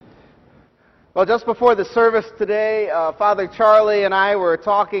Well, just before the service today, Father Charlie and I were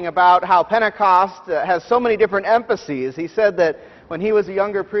talking about how Pentecost has so many different emphases. He said that when he was a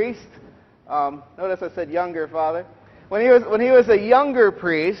younger priest, notice I said younger, Father. When he was a younger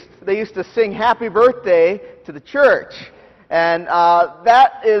priest, they used to sing Happy Birthday to the church. And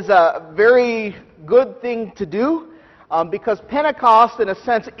that is a very good thing to do because Pentecost, in a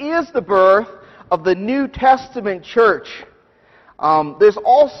sense, is the birth of the New Testament church. There's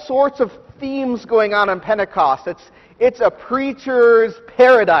all sorts of themes going on Pentecost. It's a preacher's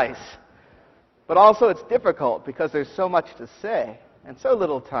paradise. But also it's difficult because there's so much to say and so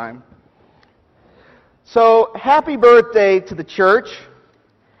little time. So, happy birthday to the church.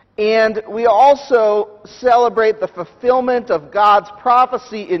 And we also celebrate the fulfillment of God's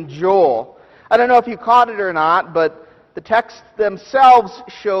prophecy in Joel. I don't know if you caught it or not, but the texts themselves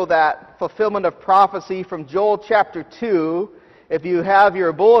show that fulfillment of prophecy from Joel chapter 2. If you have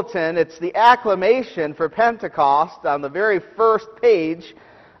your bulletin, it's the acclamation for Pentecost on the very first page,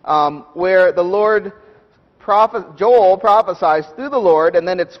 where the Joel prophesies through the Lord, and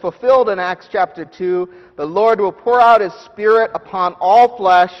then it's fulfilled in Acts chapter 2. The Lord will pour out His Spirit upon all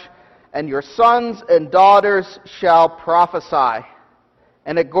flesh, and your sons and daughters shall prophesy.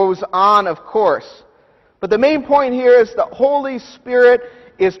 And it goes on, of course. But the main point here is the Holy Spirit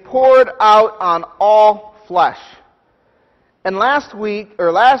is poured out on all flesh. And last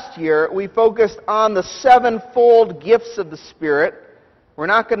year, we focused on the sevenfold gifts of the Spirit. We're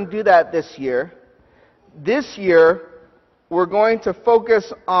not going to do that this year. This year, we're going to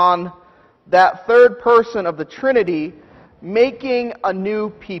focus on that third person of the Trinity making a new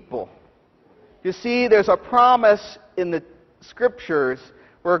people. You see, there's a promise in the Scriptures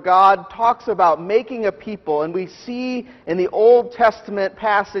where God talks about making a people, and we see in the Old Testament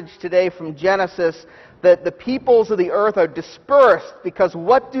passage today from Genesis that the peoples of the earth are dispersed because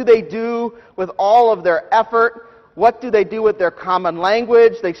what do they do with all of their effort? What do they do with their common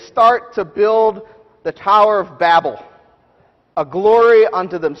language? They start to build the Tower of Babel, a glory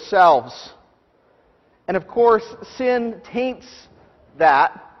unto themselves. And of course, sin taints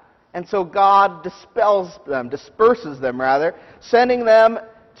that, and so God disperses them, sending them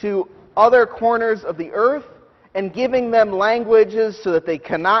to other corners of the earth and giving them languages so that they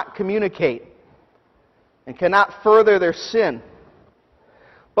cannot communicate and cannot further their sin.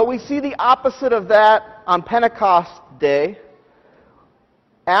 But we see the opposite of that on Pentecost Day.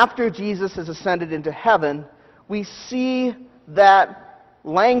 After Jesus has ascended into heaven, we see that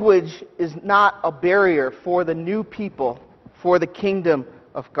language is not a barrier for the new people, for the kingdom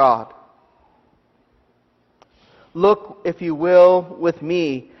of God. Look, if you will, with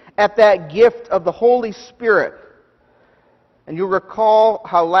me at that gift of the Holy Spirit. And you'll recall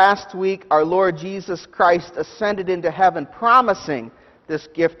how last week our Lord Jesus Christ ascended into heaven promising this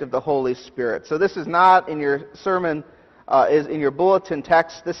gift of the Holy Spirit. So this is not in your sermon, is in your bulletin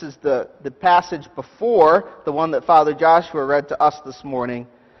text. This is the passage before the one that Father Joshua read to us this morning,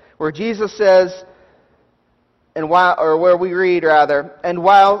 where Jesus says, where we read, and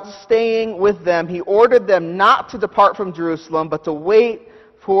while staying with them, He ordered them not to depart from Jerusalem, but to wait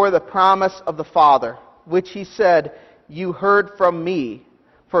for the promise of the Father, which He said, you heard from me.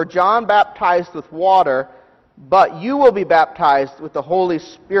 For John baptized with water, but you will be baptized with the Holy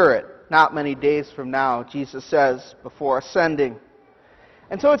Spirit not many days from now, Jesus says, before ascending.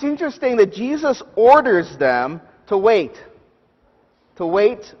 And so it's interesting that Jesus orders them to wait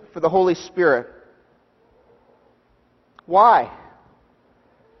for the Holy Spirit. Why?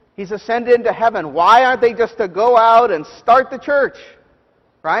 He's ascended into heaven. Why aren't they just to go out and start the church?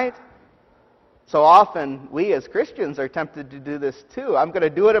 Right? So often, we as Christians are tempted to do this too. I'm going to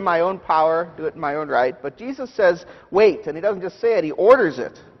do it in my own power, do it in my own right. But Jesus says, wait. And He doesn't just say it, He orders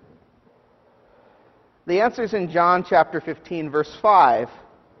it. The answer is in John chapter 15, verse 5,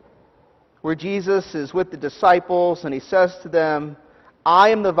 where Jesus is with the disciples and He says to them, I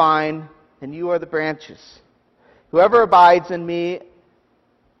am the vine and you are the branches. Whoever abides in me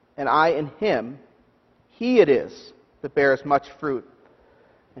and I in him, he it is that bears much fruit.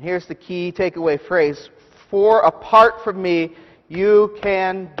 And here's the key takeaway phrase, for apart from me, you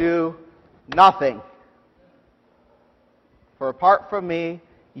can do nothing. For apart from me,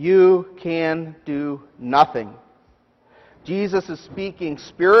 you can do nothing. Jesus is speaking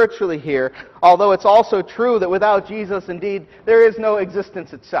spiritually here, although it's also true that without Jesus, indeed, there is no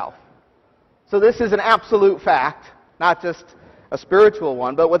existence itself. So this is an absolute fact, not just a spiritual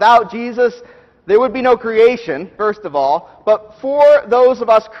one. But without Jesus, there would be no creation, first of all. But for those of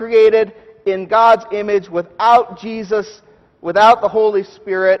us created in God's image, without Jesus, without the Holy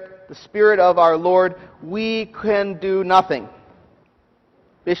Spirit, the Spirit of our Lord, we can do nothing.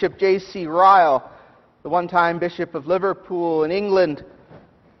 Bishop J.C. Ryle, the one-time Bishop of Liverpool in England,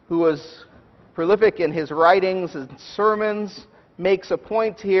 who was prolific in his writings and sermons, makes a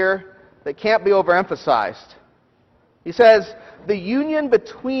point here that can't be overemphasized. He says, the union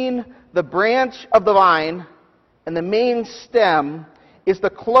between the branch of the vine and the main stem is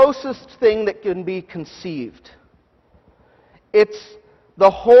the closest thing that can be conceived. It's the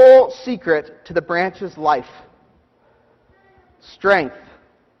whole secret to the branch's life. Strength,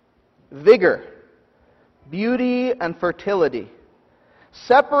 vigor, beauty, and fertility.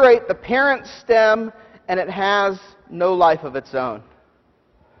 Separate the parent stem and it has no life of its own.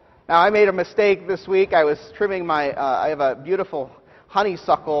 Now, I made a mistake this week. I was trimming I have a beautiful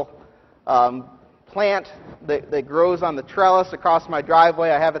honeysuckle plant that grows on the trellis across my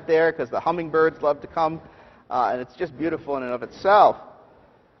driveway. I have it there because the hummingbirds love to come, and it's just beautiful in and of itself.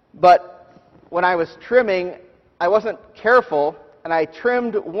 But when I was trimming, I wasn't careful, and I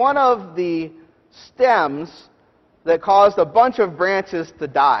trimmed one of the stems that caused a bunch of branches to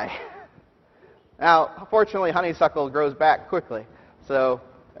die. Now, fortunately, honeysuckle grows back quickly, so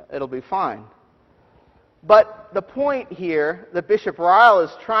it'll be fine. But the point here that Bishop Ryle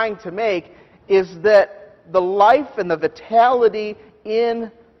is trying to make is that the life and the vitality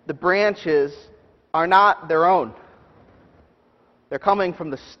in the branches are not their own. They're coming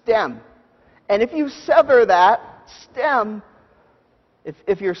from the stem. And if you sever that stem,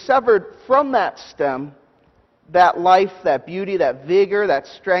 if you're severed from that stem, that life, that beauty, that vigor, that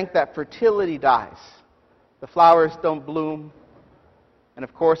strength, that fertility dies. The flowers don't bloom. And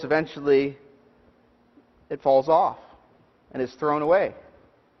of course, eventually, it falls off and is thrown away.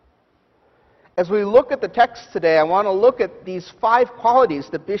 As we look at the text today, I want to look at these 5 qualities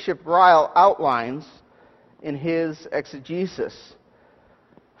that Bishop Ryle outlines in his exegesis.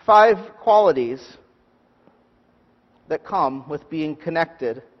 5 qualities that come with being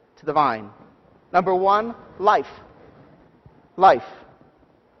connected to the vine. Number 1, life. Life.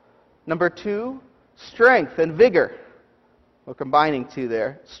 Number 2, strength and vigor. We're combining 2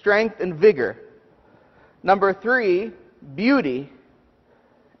 there. Strength and vigor. Number 3, beauty.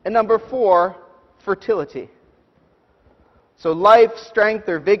 And number 4, fertility. So life, strength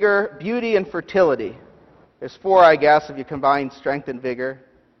or vigor, beauty, and fertility. There's 4, I guess, if you combine strength and vigor.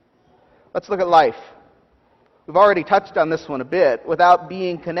 Let's look at life. We've already touched on this one a bit. Without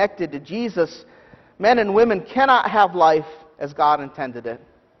being connected to Jesus, men and women cannot have life as God intended it.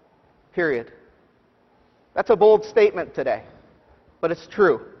 Period. That's a bold statement today, but it's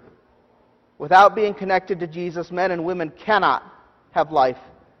true. Without being connected to Jesus, men and women cannot have life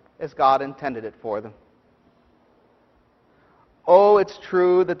as God intended it for them. Oh, it's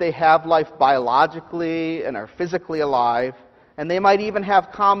true that they have life biologically and are physically alive, and they might even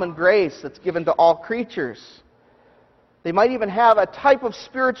have common grace that's given to all creatures. They might even have a type of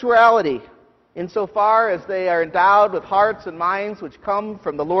spirituality insofar as they are endowed with hearts and minds which come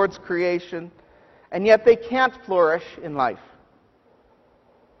from the Lord's creation, and yet they can't flourish in life.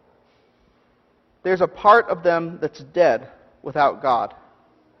 There's a part of them that's dead without God.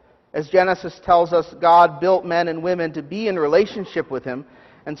 As Genesis tells us, God built men and women to be in relationship with Him,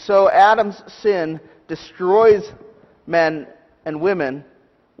 and so Adam's sin destroys men and women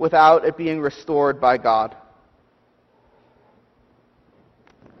without it being restored by God.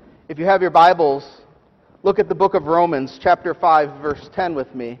 If you have your Bibles, look at the book of Romans, chapter 5, verse 10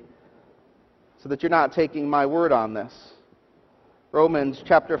 with me, so that you're not taking my word on this. Romans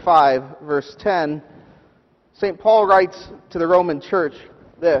chapter 5, verse 10, St. Paul writes to the Roman church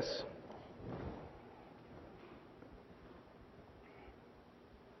this: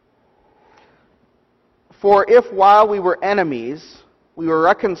 For if while we were enemies, we were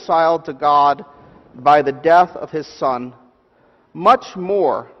reconciled to God by the death of His Son, much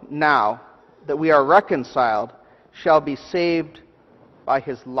more now that we are reconciled shall be saved by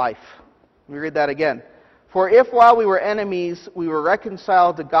His life. Let me read that again. For if while we were enemies, we were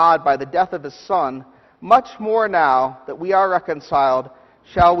reconciled to God by the death of His Son, much more now that we are reconciled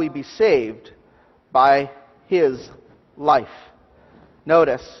shall we be saved by His life.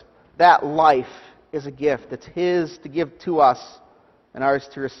 Notice, that life is a gift. It's His to give to us and ours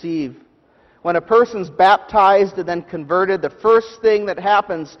to receive. When a person's baptized and then converted, the first thing that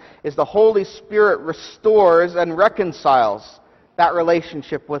happens is the Holy Spirit restores and reconciles that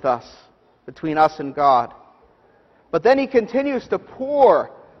relationship with us, between us and God. But then He continues to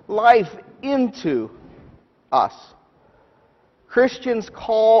pour life into us. Christians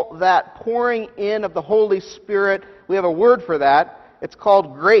call that pouring in of the Holy Spirit, we have a word for that, it's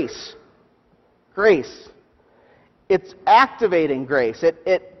called grace. Grace. It's activating grace.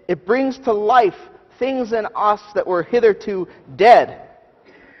 It brings to life things in us that were hitherto dead.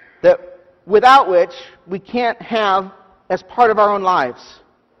 that without which we can't have as part of our own lives.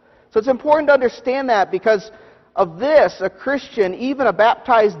 So it's important to understand that because of this, a Christian, even a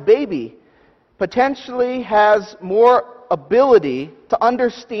baptized baby, potentially has more ability to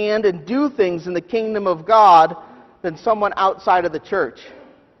understand and do things in the kingdom of God than someone outside of the church,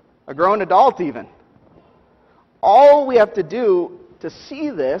 a grown adult even. All we have to do to see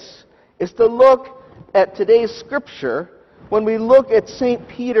this is to look at today's scripture when we look at St.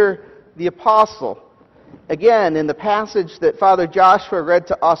 Peter the Apostle. Again, in the passage that Father Joshua read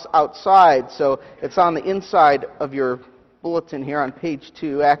to us outside, so it's on the inside of your bulletin here on page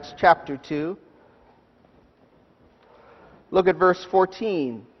 2, Acts chapter 2. Look at verse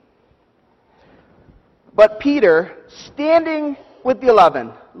 14. But Peter, standing with the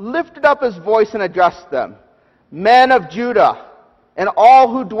 11, lifted up his voice and addressed them. Men of Judah, and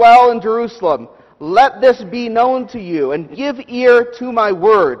all who dwell in Jerusalem, let this be known to you, and give ear to my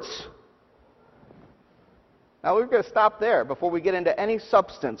words. Now we're going to stop there before we get into any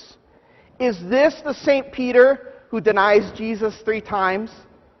substance. Is this the St. Peter who denies Jesus 3 times?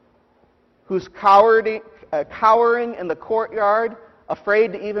 Who's cowering in the courtyard,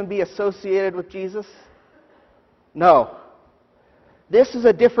 afraid to even be associated with Jesus? No. This is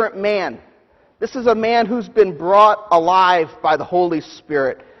a different man. This is a man who's been brought alive by the Holy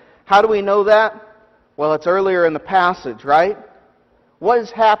Spirit. How do we know that? Well, it's earlier in the passage, right? What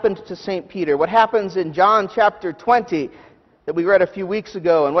has happened to St. Peter? What happens in John chapter 20 that we read a few weeks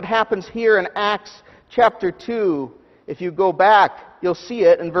ago? And what happens here in Acts chapter 2? If you go back, you'll see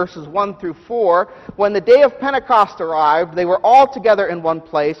it in verses 1 through 4. When the day of Pentecost arrived, they were all together in one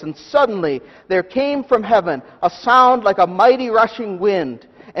place, and suddenly there came from heaven a sound like a mighty rushing wind,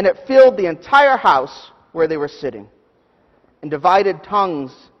 and it filled the entire house where they were sitting. And divided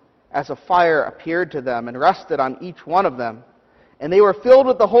tongues as a fire appeared to them and rested on each one of them. And they were filled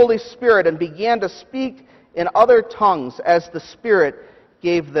with the Holy Spirit and began to speak in other tongues as the Spirit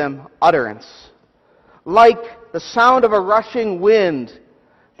gave them utterance. Like the sound of a rushing wind,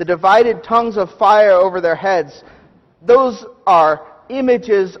 the divided tongues of fire over their heads, those are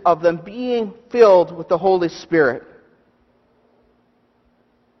images of them being filled with the Holy Spirit.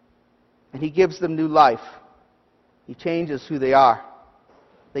 And He gives them new life. He changes who they are.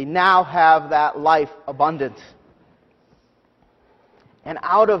 They now have that life abundant. And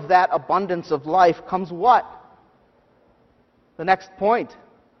out of that abundance of life comes what? The next point.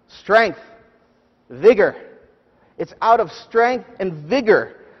 Strength. Vigor. It's out of strength and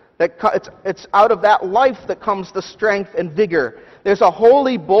vigor. It's out of that life that comes the strength and vigor. There's a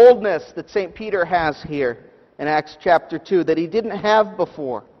holy boldness that St. Peter has here in Acts chapter 2 that he didn't have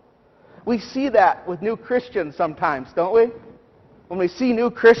before. We see that with new Christians sometimes, don't we? When we see new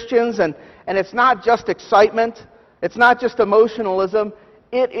Christians, and it's not just excitement, it's not just emotionalism,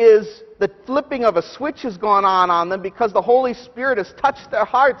 it is the flipping of a switch has gone on them because the Holy Spirit has touched their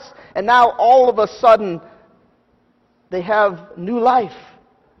hearts, and now all of a sudden they have new life,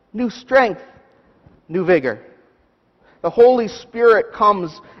 new strength, new vigor. The Holy Spirit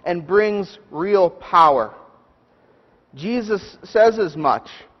comes and brings real power. Jesus says as much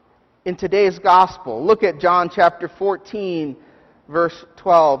in today's gospel. Look at John chapter 14, verse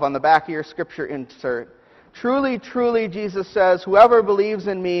 12 on the back of your scripture insert. Truly, truly, Jesus says, whoever believes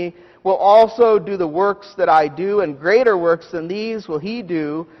in me will also do the works that I do, and greater works than these will he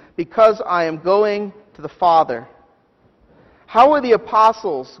do, because I am going to the Father. How are the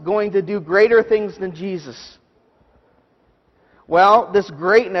apostles going to do greater things than Jesus? Well, this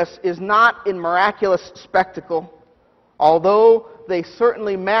greatness is not in miraculous spectacle. Although they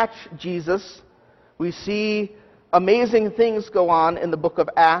certainly match Jesus, we see amazing things go on in the book of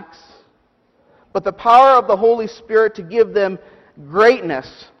Acts. But the power of the Holy Spirit to give them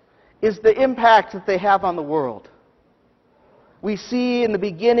greatness is the impact that they have on the world. We see in the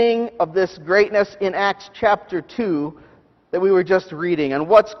beginning of this greatness in Acts chapter 2 that we were just reading. And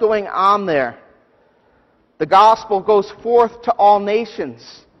what's going on there? The gospel goes forth to all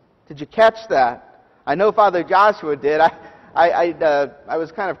nations. Did you catch that? I know Father Joshua did. I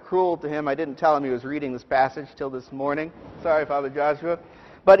was kind of cruel to him. I didn't tell him he was reading this passage till this morning. Sorry, Father Joshua.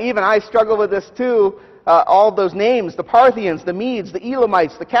 But even I struggle with this too. All those names, the Parthians, the Medes, the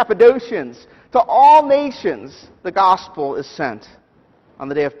Elamites, the Cappadocians. To all nations, the gospel is sent on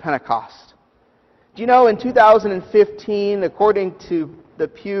the day of Pentecost. Do you know in 2015, according to the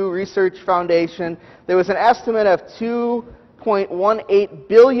Pew Research Foundation, there was an estimate of 2.18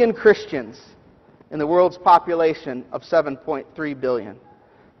 billion Christians in the world's population of 7.3 billion.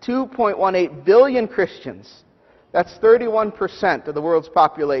 2.18 billion Christians. That's 31% of the world's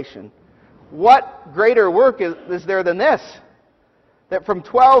population. What greater work is there than this? That from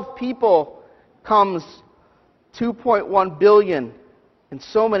 12 people comes 2.1 billion in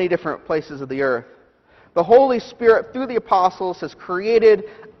so many different places of the earth. The Holy Spirit, through the apostles, has created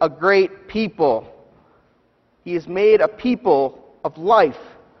a great people. He has made a people of life,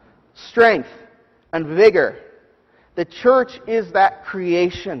 strength, and vigor. The church is that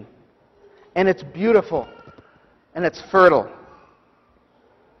creation, and it's beautiful, and it's fertile.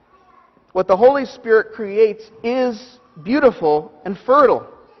 What the Holy Spirit creates is beautiful and fertile.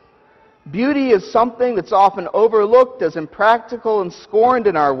 Beauty is something that's often overlooked as impractical and scorned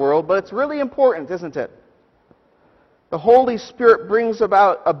in our world, but it's really important, isn't it? The Holy Spirit brings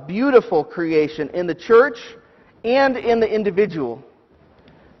about a beautiful creation in the church and in the individual.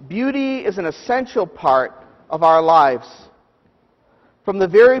 Beauty is an essential part of our lives. From the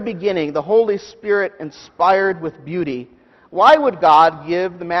very beginning, the Holy Spirit inspired with beauty. Why would God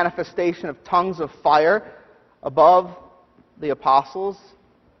give the manifestation of tongues of fire above the apostles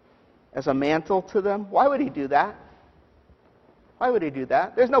as a mantle to them? Why would He do that? Why would He do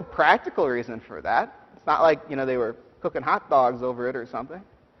that? There's no practical reason for that. It's not like, they were cooking hot dogs over it or something,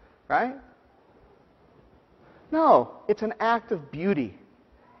 right? No, it's an act of beauty.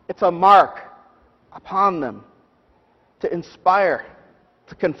 It's a mark upon them to inspire,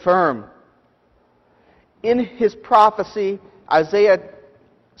 to confirm. In his prophecy, Isaiah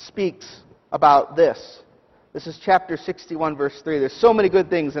speaks about this. This is chapter 61, verse 3. There's so many good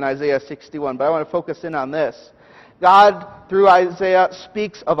things in Isaiah 61, but I want to focus in on this. God, through Isaiah,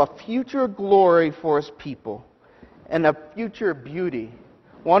 speaks of a future glory for His people and a future beauty.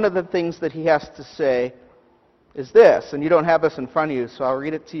 One of the things that He has to say is this, and you don't have this in front of you, so I'll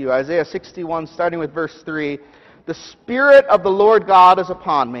read it to you. Isaiah 61, starting with verse 3. The Spirit of the Lord God is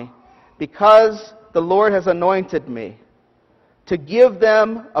upon me, because the Lord has anointed me to give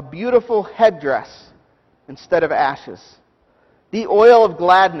them a beautiful headdress instead of ashes, the oil of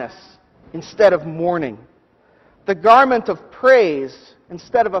gladness instead of mourning, the garment of praise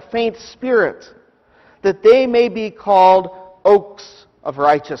instead of a faint spirit, that they may be called oaks of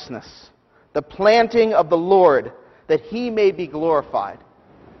righteousness, the planting of the Lord, that He may be glorified.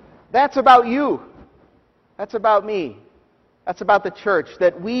 That's about you. That's about me. That's about the church,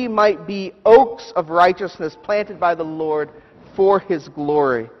 that we might be oaks of righteousness planted by the Lord for His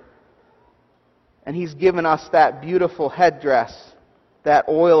glory. And He's given us that beautiful headdress, that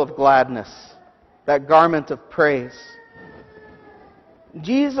oil of gladness, that garment of praise.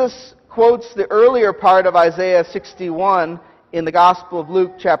 Jesus quotes the earlier part of Isaiah 61 in the Gospel of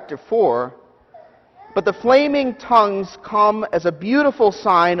Luke chapter 4. But the flaming tongues come as a beautiful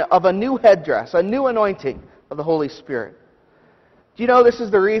sign of a new headdress, a new anointing of the Holy Spirit. Do you know this is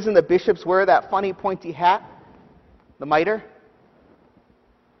the reason that bishops wear that funny pointy hat, the mitre?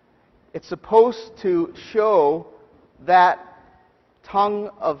 It's supposed to show that tongue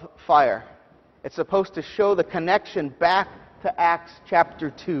of fire. It's supposed to show the connection back to Acts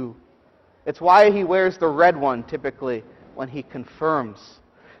chapter 2. It's why he wears the red one typically when he confirms,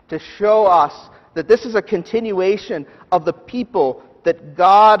 to show us that this is a continuation of the people that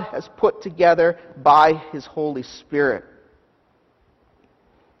God has put together by His Holy Spirit.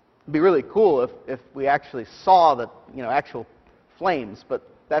 It'd be really cool if we actually saw the actual flames, but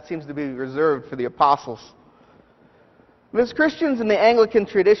that seems to be reserved for the apostles. As Christians in the Anglican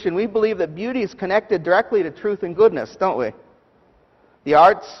tradition, we believe that beauty is connected directly to truth and goodness, don't we? The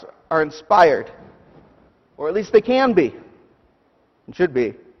arts are inspired, or at least they can be, and should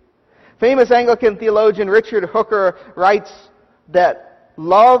be. Famous Anglican theologian Richard Hooker writes that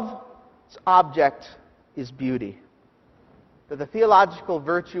love's object is beauty. That the theological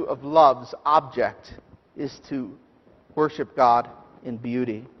virtue of love's object is to worship God in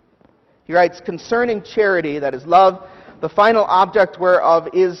beauty. He writes, concerning charity, that is love, the final object whereof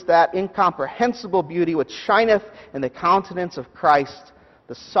is that incomprehensible beauty which shineth in the countenance of Christ,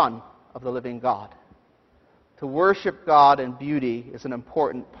 the Son of the living God. To worship God in beauty is an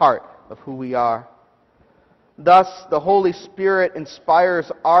important part of who we are. Thus, the Holy Spirit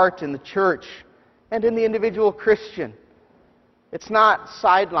inspires art in the church and in the individual Christian. It's not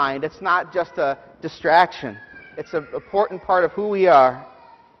sidelined. It's not just a distraction. It's an important part of who we are.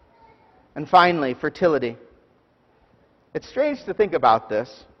 And finally, fertility. It's strange to think about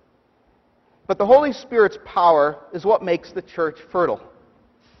this, but the Holy Spirit's power is what makes the church fertile.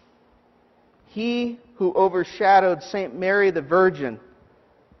 He who overshadowed St. Mary the Virgin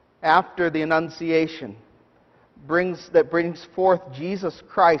after the Annunciation, that brings forth Jesus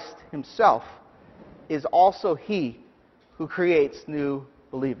Christ Himself, is also He who creates new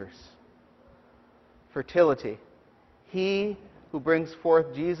believers. Fertility. He who brings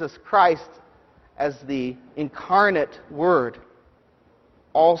forth Jesus Christ as the incarnate Word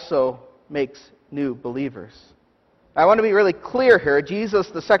also makes new believers. I want to be really clear here. Jesus,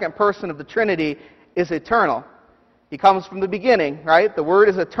 the second person of the Trinity, is eternal. He comes from the beginning, right? The Word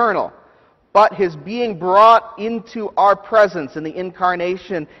is eternal. But His being brought into our presence in the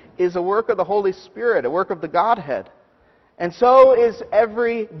incarnation is a work of the Holy Spirit, a work of the Godhead. And so is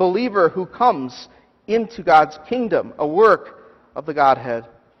every believer who comes into God's kingdom, a work of the Godhead.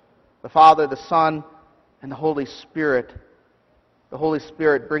 The Father, the Son, and the Holy Spirit. The Holy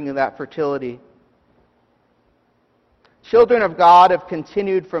Spirit bringing that fertility. Children of God have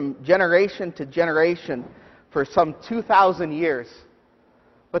continued from generation to generation for some 2,000 years.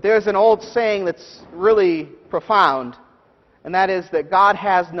 But there's an old saying that's really profound, and that is that God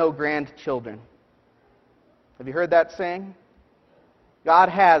has no grandchildren. Have you heard that saying? God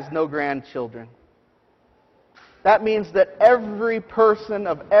has no grandchildren. That means that every person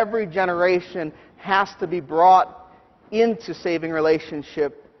of every generation has to be brought into saving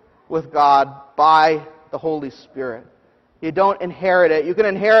relationship with God by the Holy Spirit. You don't inherit it. You can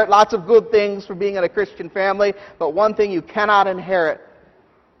inherit lots of good things from being in a Christian family, but one thing you cannot inherit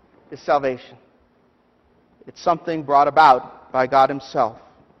is salvation. It's something brought about by God Himself.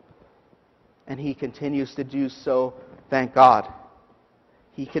 And He continues to do so, thank God.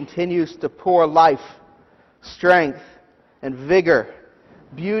 He continues to pour life, strength, and vigor,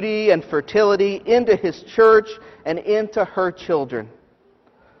 beauty and fertility into His church and into her children.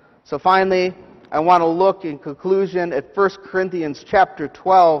 So finally, I want to look in conclusion at 1 Corinthians chapter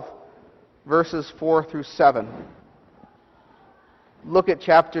 12, verses 4 through 7. Look at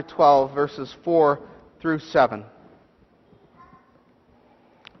chapter 12, verses 4 through 7.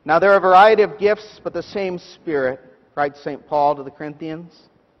 Now there are a variety of gifts, but the same Spirit, writes St. Paul to the Corinthians.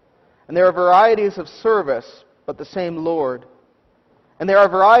 And there are varieties of service, but the same Lord. And there are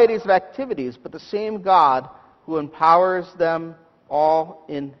varieties of activities, but the same God who empowers them all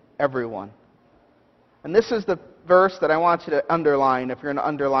in everyone. And this is the verse that I want you to underline if you're an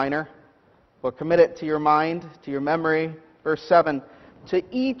underliner. Or commit it to your mind, to your memory. Verse 7. To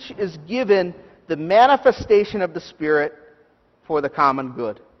each is given the manifestation of the Spirit for the common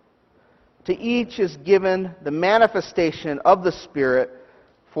good. To each is given the manifestation of the Spirit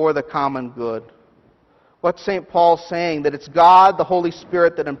for the common good. What's St. Paul saying? That it's God, the Holy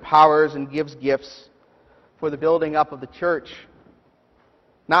Spirit, that empowers and gives gifts for the building up of the church.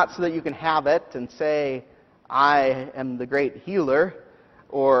 Not so that you can have it and say, I am the great healer,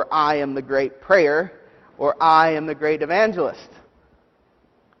 or I am the great prayer, or I am the great evangelist.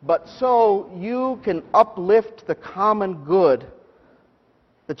 But so you can uplift the common good,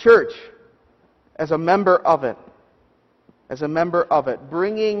 the church, as a member of it. As a member of it.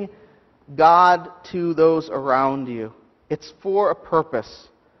 Bringing God to those around you. It's for a purpose.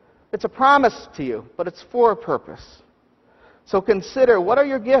 It's a promise to you, but it's for a purpose. So consider, what are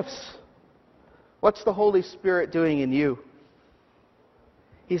your gifts? What's the Holy Spirit doing in you?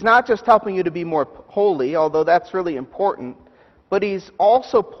 He's not just helping you to be more holy, although that's really important, but He's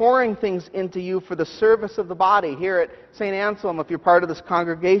also pouring things into you for the service of the body here at St. Anselm, if you're part of this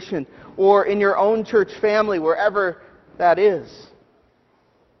congregation, or in your own church family, wherever that is.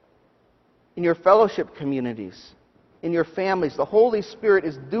 In your fellowship communities, in your families, the Holy Spirit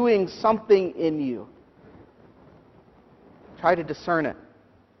is doing something in you. Try to discern it.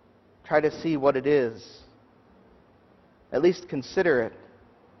 Try to see what it is. At least consider it.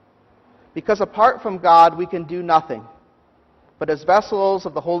 Because apart from God, we can do nothing. But as vessels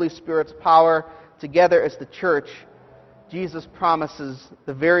of the Holy Spirit's power, together as the church, Jesus promises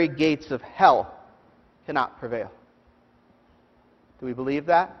the very gates of hell cannot prevail. Do we believe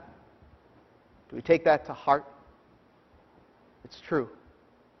that? Do we take that to heart? It's true.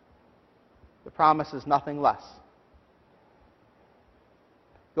 The promise is nothing less.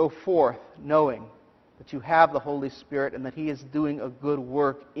 Go forth knowing that you have the Holy Spirit and that He is doing a good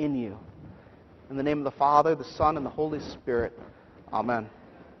work in you. In the name of the Father, the Son, and the Holy Spirit. Amen.